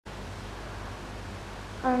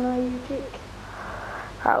I don't know, you pick.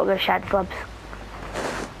 Alright, we'll go shad clubs.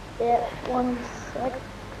 Yeah, 1 sec.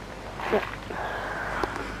 Yep.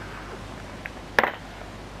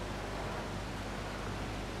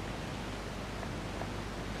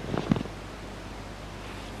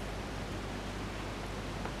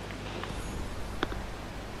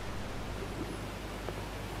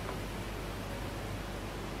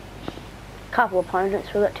 Couple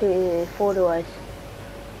opponents, we got 4 duos.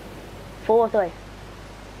 4 or 3.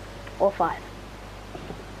 Or 5.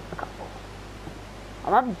 A couple.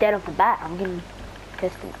 I'm not dead off the bat, I'm getting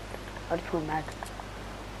tested. I just went mad.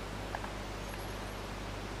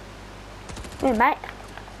 Hey mate.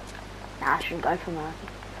 Nah, I shouldn't go for that.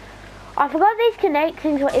 I forgot these connect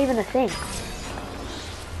things were even a thing.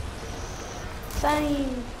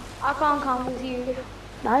 Same. I can't come with you.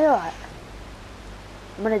 No, you're alright.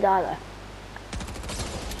 I'm gonna die though.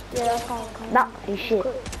 Yeah, I can't come. Nah, he's shit.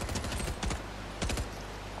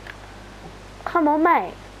 Come on,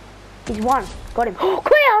 mate. He's won. Got him. Oh,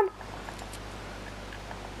 crown!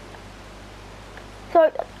 So,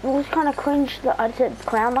 it was kind of cringe that I said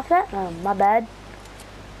crown like that. Oh, my bad.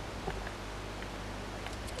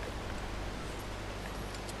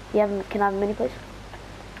 Can I have a mini, please?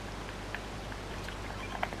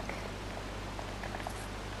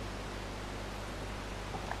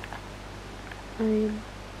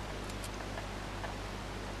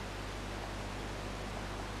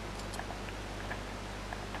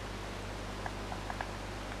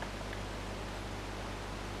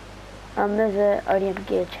 There's a ODM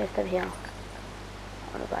gear chest over here. I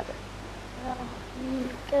want to grab it. You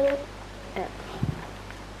get it?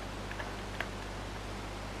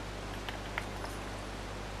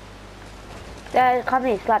 Yeah. Come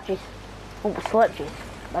here, slap juice. Oh, slurp juice.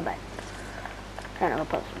 Bye bye. Hang on, I'll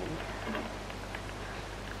put some in.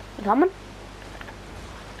 You coming?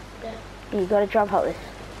 Yeah. You gotta jump out this.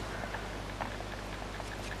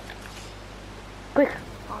 Quick.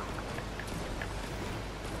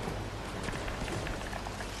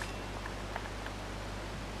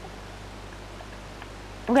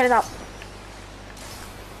 I'm getting up.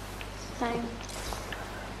 Same.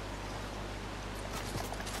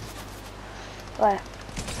 Where?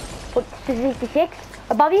 56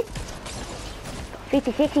 above you.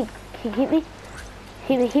 56. He hit me.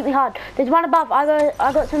 Hit me hard. There's one above. I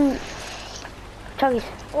got some chuggies.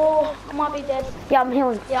 Oh, I might be dead. Yeah, I'm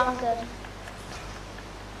healing. Yeah, I'm dead.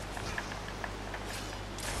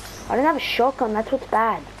 I don't have a shotgun. That's what's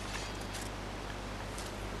bad.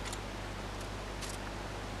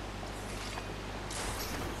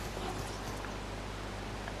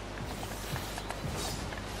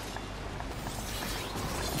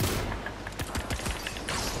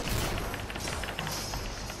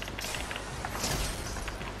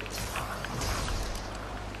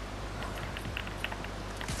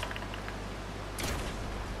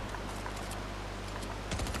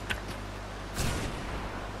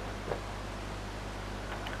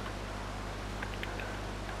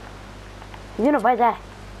 He's gonna buy that.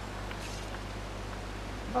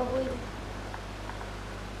 Probably.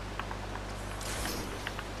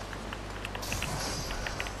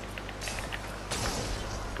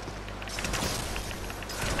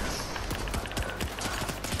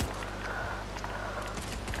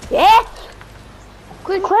 Yes!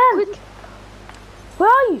 Quick, Clem! quick. Where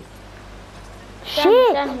are you?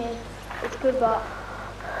 Shit! Down here. It's good, but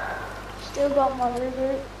still got my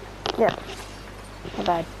reboot. Yeah. Not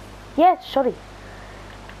bad. Yes, sorry.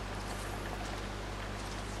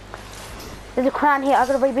 There's a crown here. I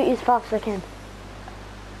gotta reboot you as fast as I can.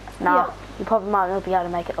 Nah, Yeah. you probably might not be able to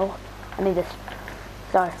make it. Oh, I need this.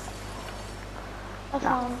 Sorry. That's No.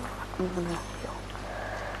 fine. I'm gonna heal.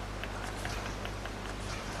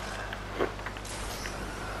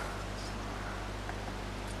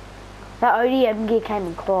 That ODM gear came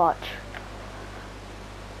in clutch.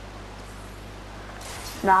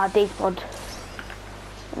 Nah, despawned.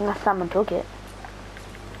 Unless someone took it.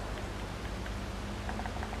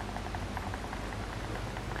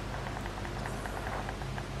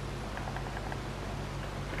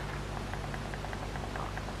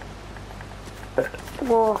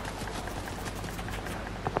 Whoa.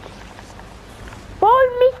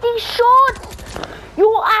 Bro, missed these shots!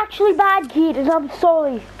 You're actually bad, kid, and I'm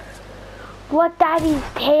sorry. What, that is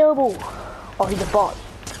terrible. Oh, he's a bot.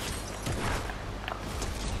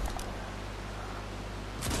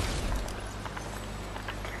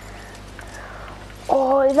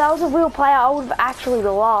 Oh, if that was a real player, I would have actually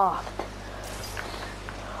laughed.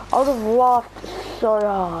 I would have laughed so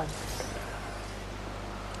hard.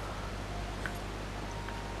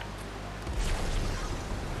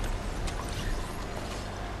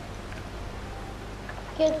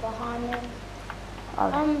 Kids behind me.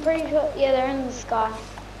 Oh, I'm pretty sure. Yeah, they're in the sky. yeah,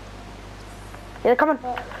 they're coming.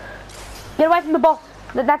 But Get away from the boss.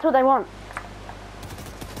 That's what they want.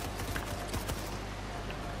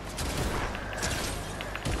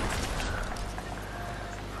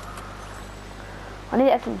 I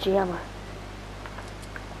need SMG ammo.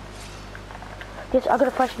 Yes, I got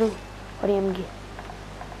a fresh new ODMG.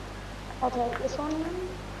 I'll take this one.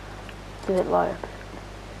 Do it low.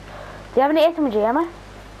 Do you have any SMG ammo?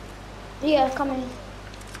 Yeah, come in.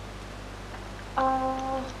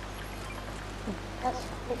 That's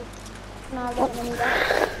no, I don't need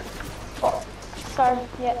that. Oh, sorry.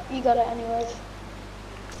 Yeah, you got it anyways.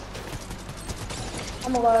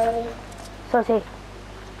 I'm gonna go already. So is he.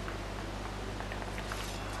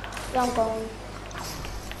 Yeah, I'm going.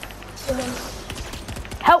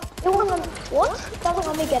 Help! It won't let me, what? It doesn't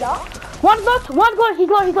let me get up? One got, he's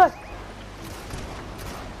low.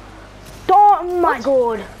 Oh my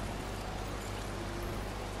god.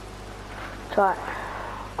 Try it.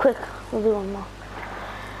 Quick, we'll do one more.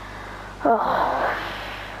 Oh.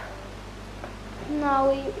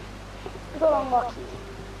 No, we got unlucky.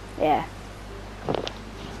 Yeah.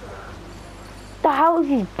 The hell is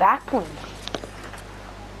his backwind?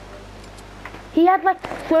 He had like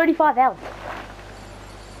 35 health.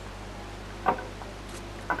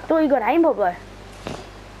 Thought you got aimbot though.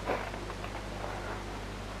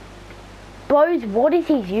 Bro's, what is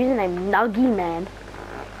his username? Nuggy man.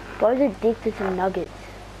 Bro's addicted to nuggets.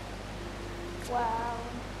 Wow.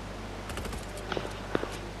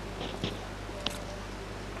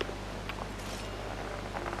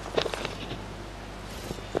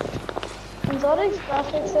 Exotic's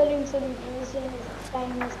graphics settings that he's using is the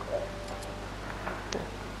same as the...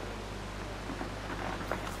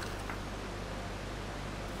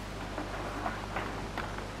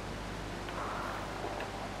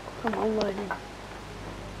 Come on, loading.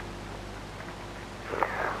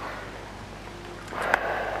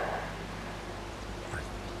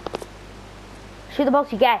 Shoot the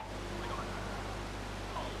box, you gay.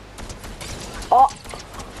 Oh.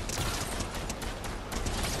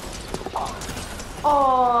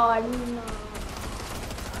 Oh, no.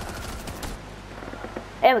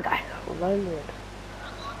 There we go. Loaded.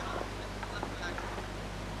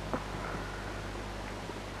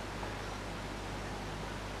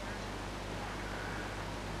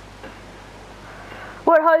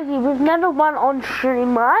 What, Hosey, we've never won on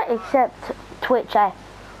stream, right? Except Twitch, eh?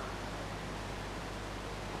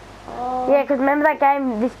 Yeah, because remember that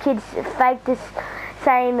game, this kid faked us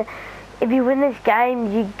saying, if you win this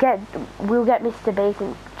game, we'll get Mr. Beast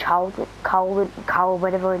and Carl,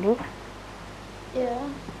 whatever in here. Yeah.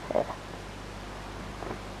 Yeah.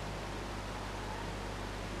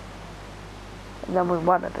 And then we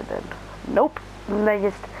won it, and then, nope. And they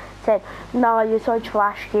just said, no, you're so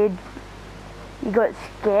trash, kid. You got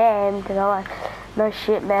scammed. And I'm like, no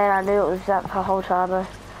shit, man, I knew it was that the whole time, though.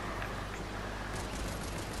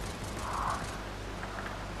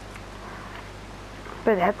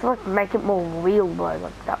 But they had to like make it more real, bro.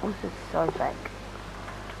 Like that was just so fake.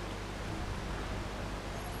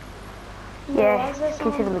 Yeah,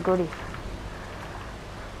 consider the goodies.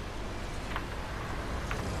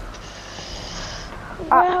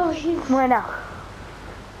 Well, he's... Where now?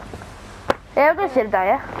 Yeah, I'm gonna sit there,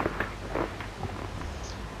 yeah?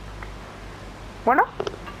 Why not?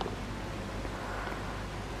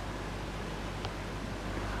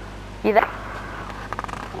 You there?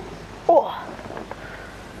 Oh!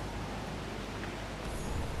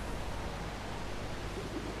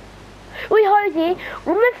 Wait, Hosey,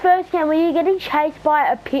 remember the first game where you were getting chased by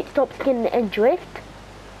a pit stop skin and drift?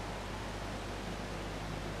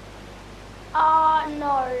 No.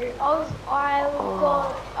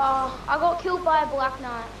 I got killed by a Black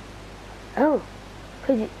Knight. Oh.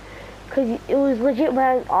 Cause it was legit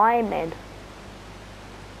wearing Iron Man.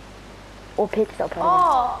 Or pit stop.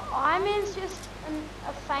 Iron Man's just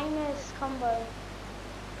a famous combo.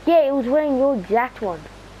 Yeah, it was wearing your exact one.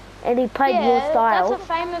 And he played your style. That's a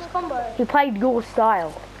famous combo. He played your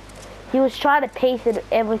style. He was trying to piece it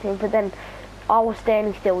everything, but then I was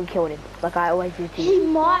standing still and killed him, like I always do to you. He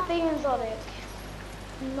might be exotic.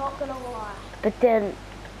 I'm not gonna lie. But then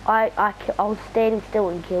I was standing still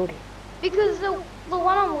and killed him. Because the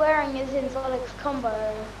one I'm wearing is Exotic's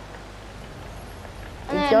combo.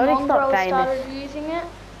 And Exotic's then not Mongrel famous. started using it.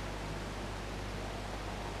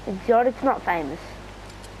 Exotic's not famous.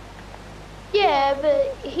 Yeah,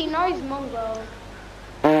 but he knows Mongrel.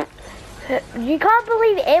 You can't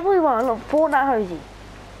believe everyone on Fortnite, Hosey.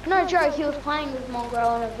 No joke, he was playing with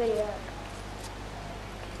Mongrel in a video.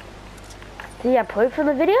 Did you have proof from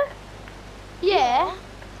the video? Yeah.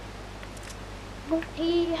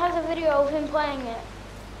 he has a video of him playing it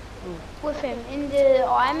with him in the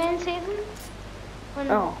Iron Man season. When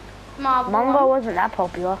Oh. Marvel Mongo won. wasn't that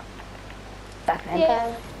popular back then.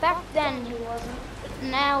 Yeah, back then he wasn't.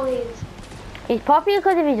 Now he is. He's popular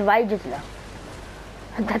because of his wages now.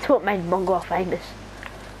 That's what made Mongo famous.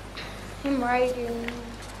 Him raging.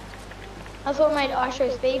 That's what made Astro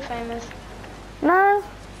Speed famous. No.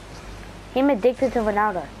 Him addicted to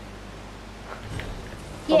Ronaldo.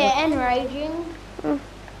 Yeah, and raging.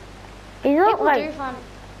 He's not People like... do fun.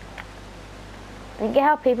 Think of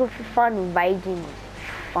how people find raging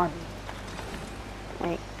fun.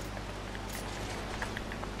 Like...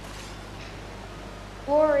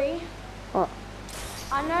 Rory. What?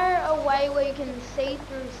 I know a way where you can see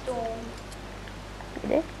through storm. You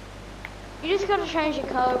do? You just gotta change your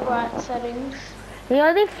color bright settings. The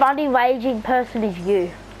only funny raging person is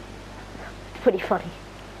you. It's pretty funny.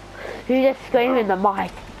 You just scream in the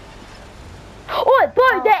mic. Oh,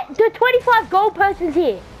 bro, the 25 gold person's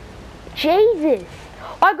here. Jesus.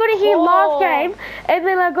 I got to hear last game, and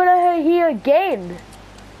then I got to hear again.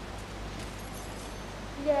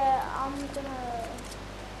 Yeah, I'm gonna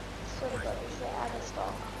sort of get out of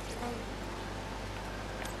stock.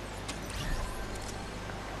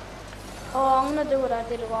 Oh, I'm gonna do what I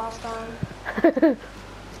did last time.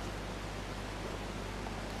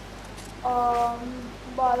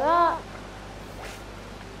 By that,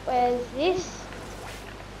 where's this?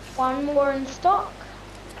 One more in stock.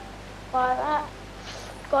 By that,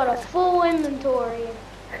 got a full inventory.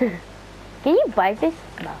 Can you break this?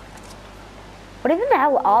 No. What even the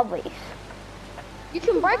hell are these? You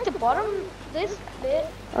can break the bottom, this bit.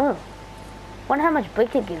 Oh. Wonder how much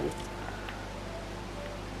brick it gives you.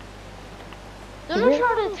 Don't I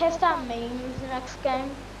try to test out memes next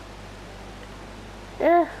game?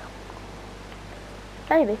 Yeah.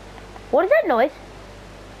 Maybe. What is that noise?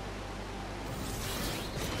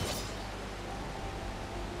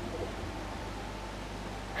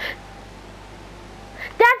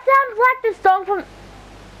 That sounds like the song from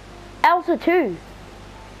Elsa 2.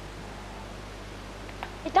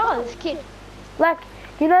 It does, kid. Like,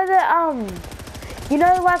 you know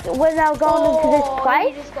like when they were going into this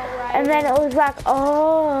place, and then it was like,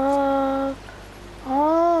 oh.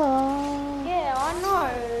 Yeah, I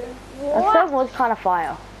know. The What? song was kind of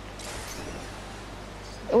fire.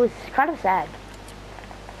 It was kind of sad.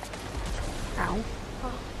 Ow.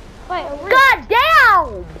 Wait, a rift. God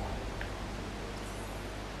damn!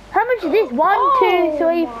 How much is this? 1, 2,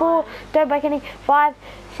 3, 4, don't break any. 5,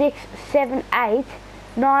 6, 7, 8,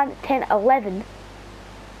 9, 10, 11.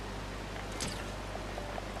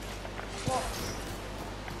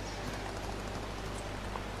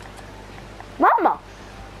 Llama!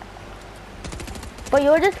 But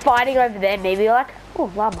you're just fighting over there, maybe like,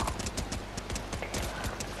 oh, llama.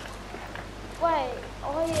 Wait,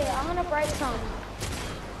 oh yeah, I'm gonna break some.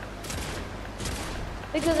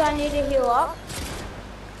 Because I need to heal up.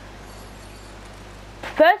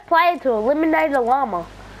 First player to eliminate a llama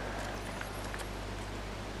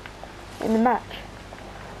in the match.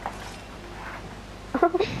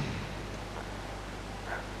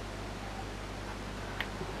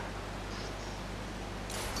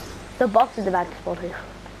 The box is about to spawn here.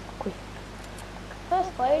 Quick.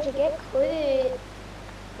 First player to get quit.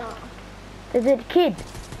 No. Is it a kid?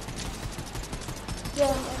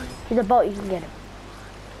 Yeah. He's a boat, you can get him.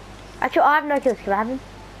 Actually, I have no kills. Can I have him?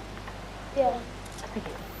 Yeah. Thank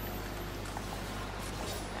you.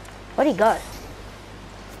 Where'd he go?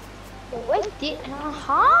 Wait,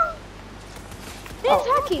 huh? There's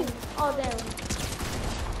hacking. Oh, damn.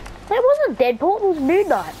 It wasn't Deadpool, it was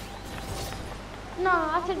Moonlight. No,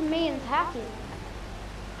 I said me and hacking.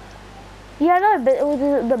 Yeah, I know, but it was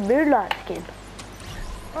the Moonlight skin.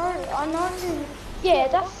 Oh, I know. Yeah,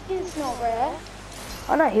 that skin's not rare.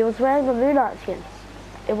 I know, he was wearing the Moonlight skin.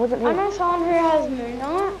 It wasn't him. I know someone who has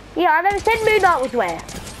Moonlight. Yeah, I never said Moonlight was where.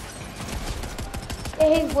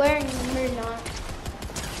 Yeah, he's wearing the Moonlight.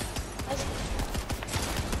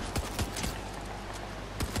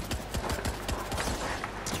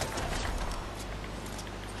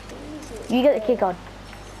 You get the kick on.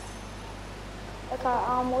 Okay,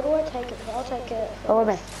 what do I take it for? I'll take it. Follow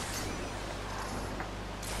me.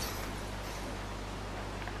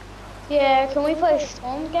 Yeah, can we play a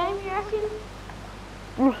storm game, you reckon?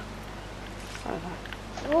 I don't know.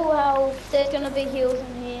 Oh well, there's gonna be heals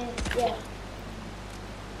in here. Yeah.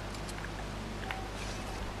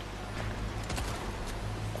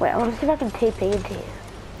 Wait, I want to see if I can TP into here.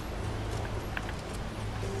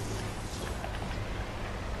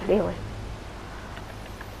 Really?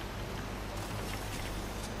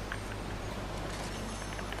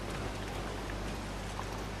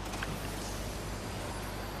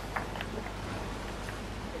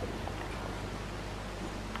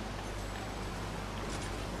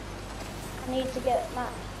 need to get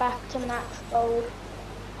back to max gold.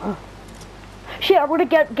 Shit, I'm gonna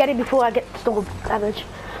get it before I get storm damage.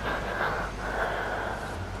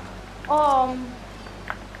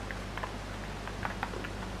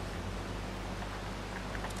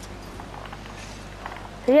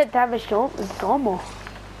 Did you get damaged storm or?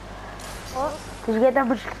 What? Did you get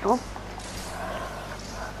damaged storm?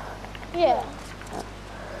 Yeah.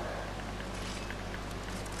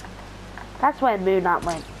 That's where Moon Knight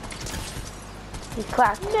went. He's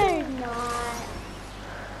cracked. Moon Knight.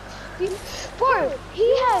 Bro, he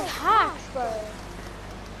has hacks, bro.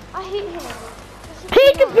 I hit him.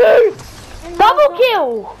 Peekaboo! Double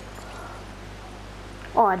kill!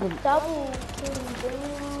 Oh, I didn't. Double kill.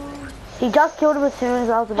 He just killed him as soon as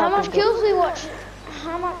I was about to. How much kills we watch?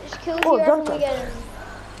 How much kills do you reckon we get him?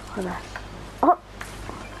 Oh, no. Oh.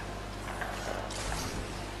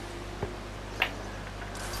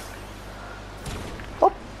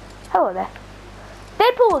 Oh, hello there.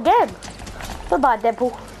 Deadpool again. Goodbye,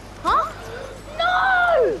 Deadpool. Huh?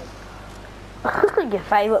 No! Your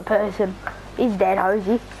favourite person. He's dead,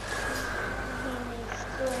 Hosey.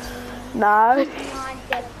 No. He's mine,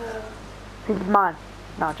 Deadpool. He's mine.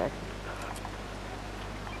 No, I'm joking.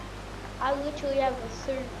 I literally have a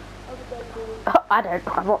suit of Deadpool. I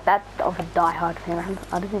don't. I'm not that of a die-hard fan.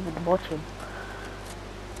 I don't even watch him.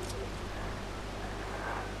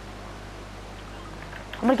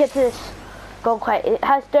 I'm gonna get to this gold crate. It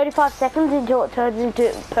has 35 seconds until it turns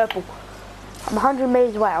into purple. I'm 100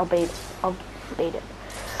 meters away. I'll beat it. I'll beat it.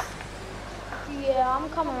 Yeah, I'm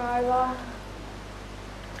coming over.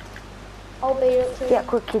 I'll beat it too. Yeah,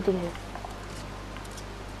 quick, kids in here.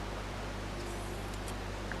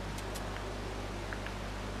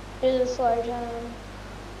 Do the slow turn.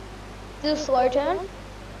 Do the slow turn.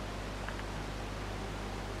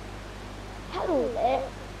 Hello there.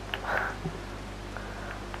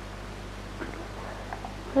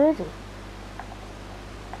 Where is he?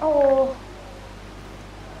 Oh.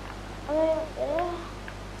 Are they up there?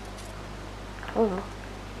 Oh.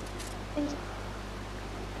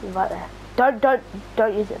 He's right there.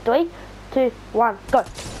 Don't use it. 3, 2, 1, go.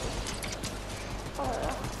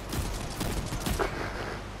 Oh.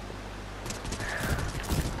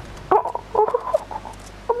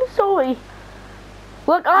 I'm sorry.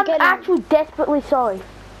 Look, I'm actually desperately sorry.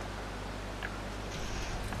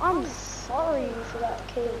 I'm sorry for that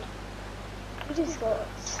kid. He just got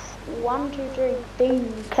 1, 2, 3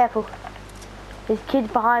 beans. Careful. There's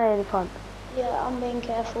kids behind and in front. Yeah, I'm being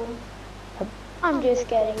careful. I'm just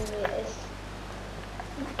getting this.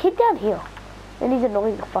 There's a kid down here. And he's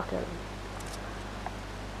annoying the fuck out of me.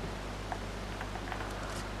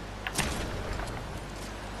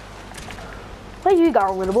 Where you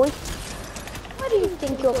going, little boy? Where do you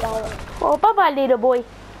think you're going? Oh, bye-bye, little boy.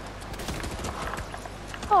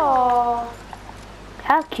 Oh,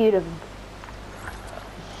 How cute of him.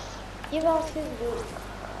 give us his book.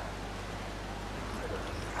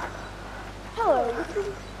 Hello.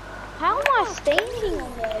 How am I standing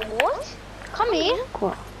on there? What? Come here.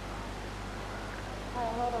 What?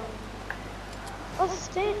 Alright, hold on. Let's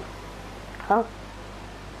stand. Huh?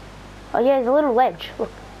 Oh yeah, there's a little ledge.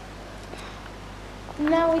 Look.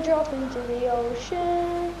 Now we drop into the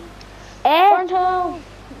ocean. And Fronto.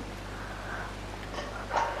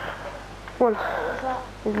 one. What's that?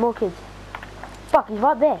 There's more kids. Fuck, he's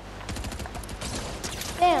right there.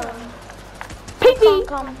 Down. Pick me! Can't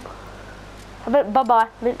come. I bet bye-bye.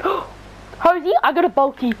 Hosey, I got a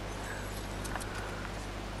bulky.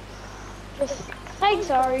 Just say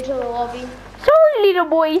sorry to the lobby. Sorry, little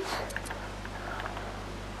boys.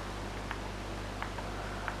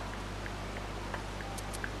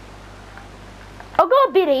 I'll go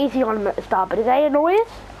a bit easy on them at the start, but if they annoy us,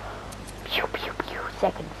 pew, pew, pew,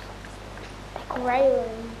 seconds.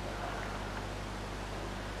 Raylan.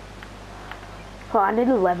 Oh, I need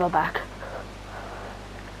a lever back.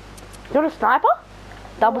 You want a sniper?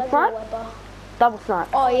 Double snipe? Double snipe.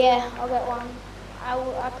 Oh yeah, I'll get one.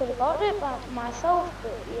 I could have got it by myself,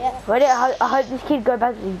 but yeah. Ready? I hope this kid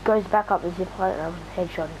goes back up the zip line and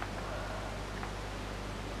headshot him.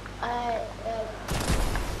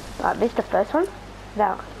 Alright, missed the first one.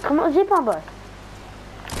 Now, come on, zip on, bro.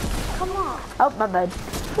 Come on. Oh, my bad.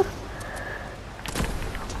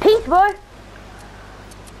 Peace, bro.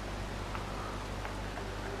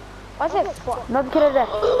 What's that for? Another kid over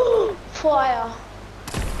there. Fire.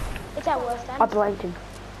 It's our worst I enemy. blanked him.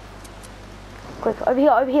 Quick, over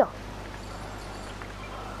here, over here.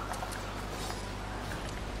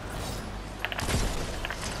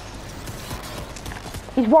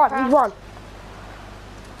 He's one, he's one.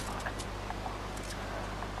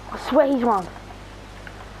 I swear he's one.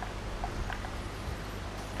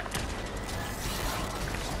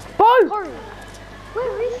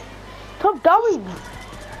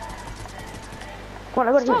 Come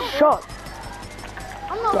on, I gotta get Stop, shot.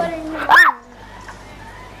 I'm not Yeah. letting him Ah! win.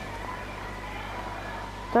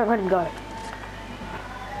 Don't let him go.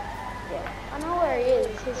 Yeah, I know where he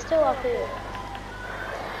is. He's still up here.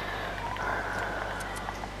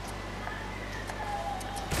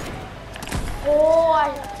 Oh, I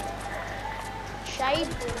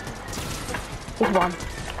shaved him. He's one.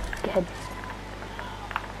 Go ahead.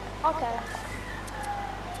 Okay.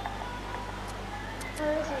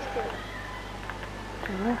 Oh, this is good.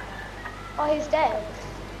 Yeah. Oh, he's dead.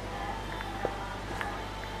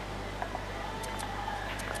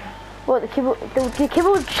 What, the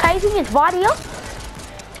kibble was chasing his body up?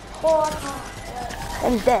 Oh, I can't.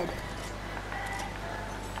 And he's dead.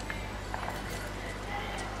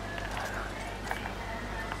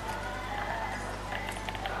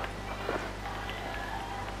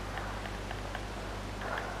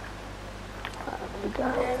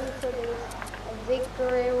 I'm ready for this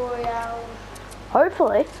victory royale.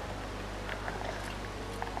 Hopefully.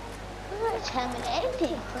 Let's have an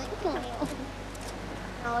ending.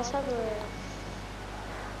 Now let's have a...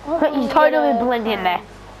 But you totally blend in there.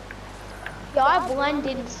 Yeah, I blend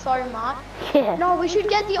in so much. Yeah. No, we should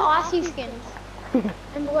get the icy skins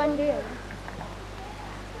and blend in.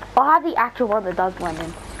 I have the actual one that does blend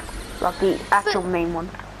in. Like the actual main one.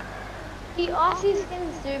 The icy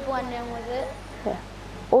skins do blend in with it. Yeah.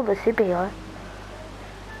 Or the superhero.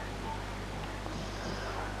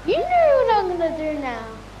 You know what I'm gonna do now.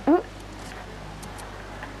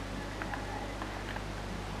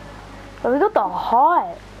 But we got the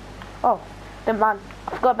height. Oh, never mind.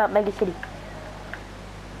 I forgot about Mega City.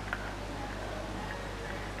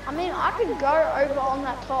 I mean, I could go over on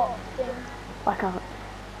that top thing. I can't.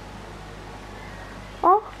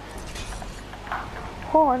 Oh.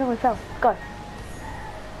 Oh, I know myself. Go.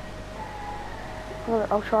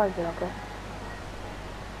 I'll try and get up there.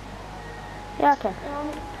 Yeah, I can.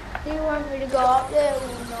 Do you want me to go up there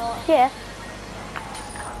or not? Yeah.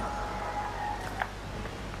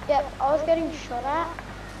 Yep, I was getting shot at.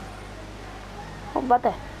 What about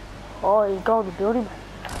that? Oh, you go in the building.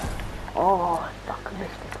 Oh, fuck, I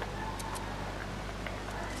missed it.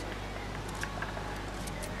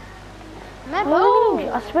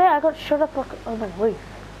 I swear I got shot up like on the roof.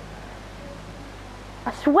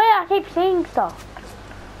 I swear I keep seeing stuff.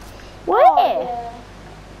 Where? Oh, yeah.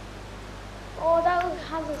 Oh, that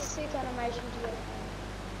has a sick animation to it.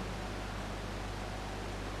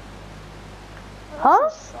 Huh?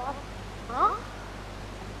 Huh?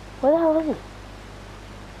 Where the hell is he?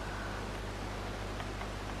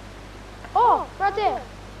 Oh, right there.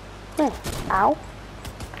 Where? Ow.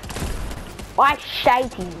 I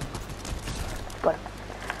shaved him. Got him.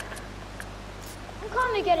 I'm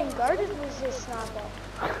kind of getting goaded with this sniper.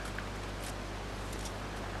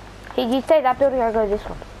 You stay that building, I go this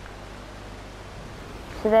one.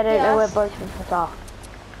 So they don't know where Yes. both of us are.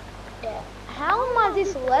 Yeah. How am I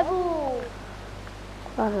this level?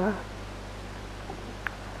 I don't know.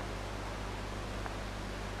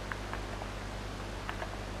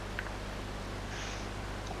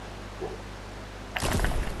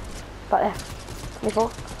 Right there.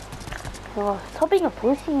 24. Oh, stop being a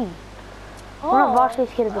pussy. Oh, We're not partially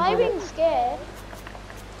scared of the I'm bullet. being scared.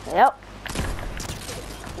 Yep.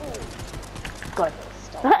 Good.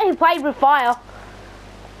 He played with fire.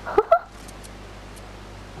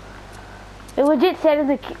 It legit said in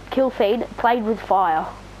the kill feed, played with fire.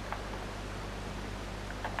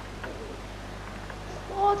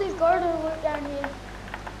 Oh, there's garden loot down here.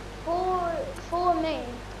 Follow me.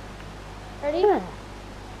 Ready? Hmm.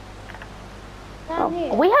 Down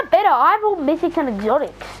here. We have better. I have all mythics and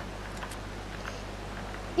exotics.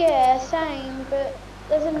 Yeah, same, but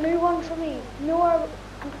there's a new one for me. New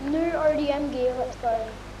ODM gear, let's go.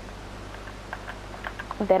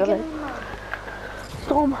 Better Give than me mine.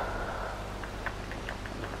 Storm.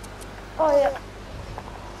 Oh, yeah.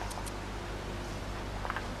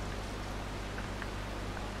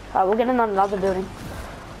 Alright, we'll get in on another building.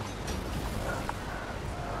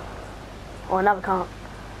 Or another can't.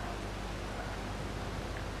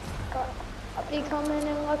 I'll be coming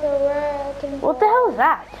in like a wrecking ball. What the hell is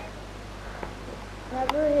that?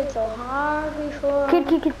 Never hit so hard before.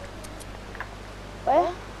 Kid.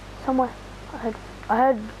 Where? Somewhere. I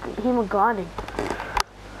heard him grinding.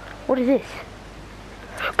 What is this?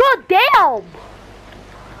 God damn!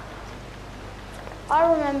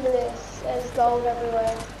 I remember this. There's gold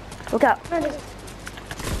everywhere. Look out. No, just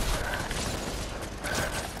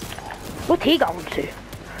What's he going to?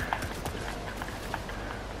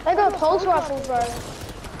 they got pulse rifles, bro.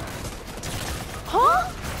 Huh?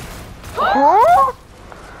 Huh?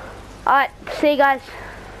 Alright, see you guys.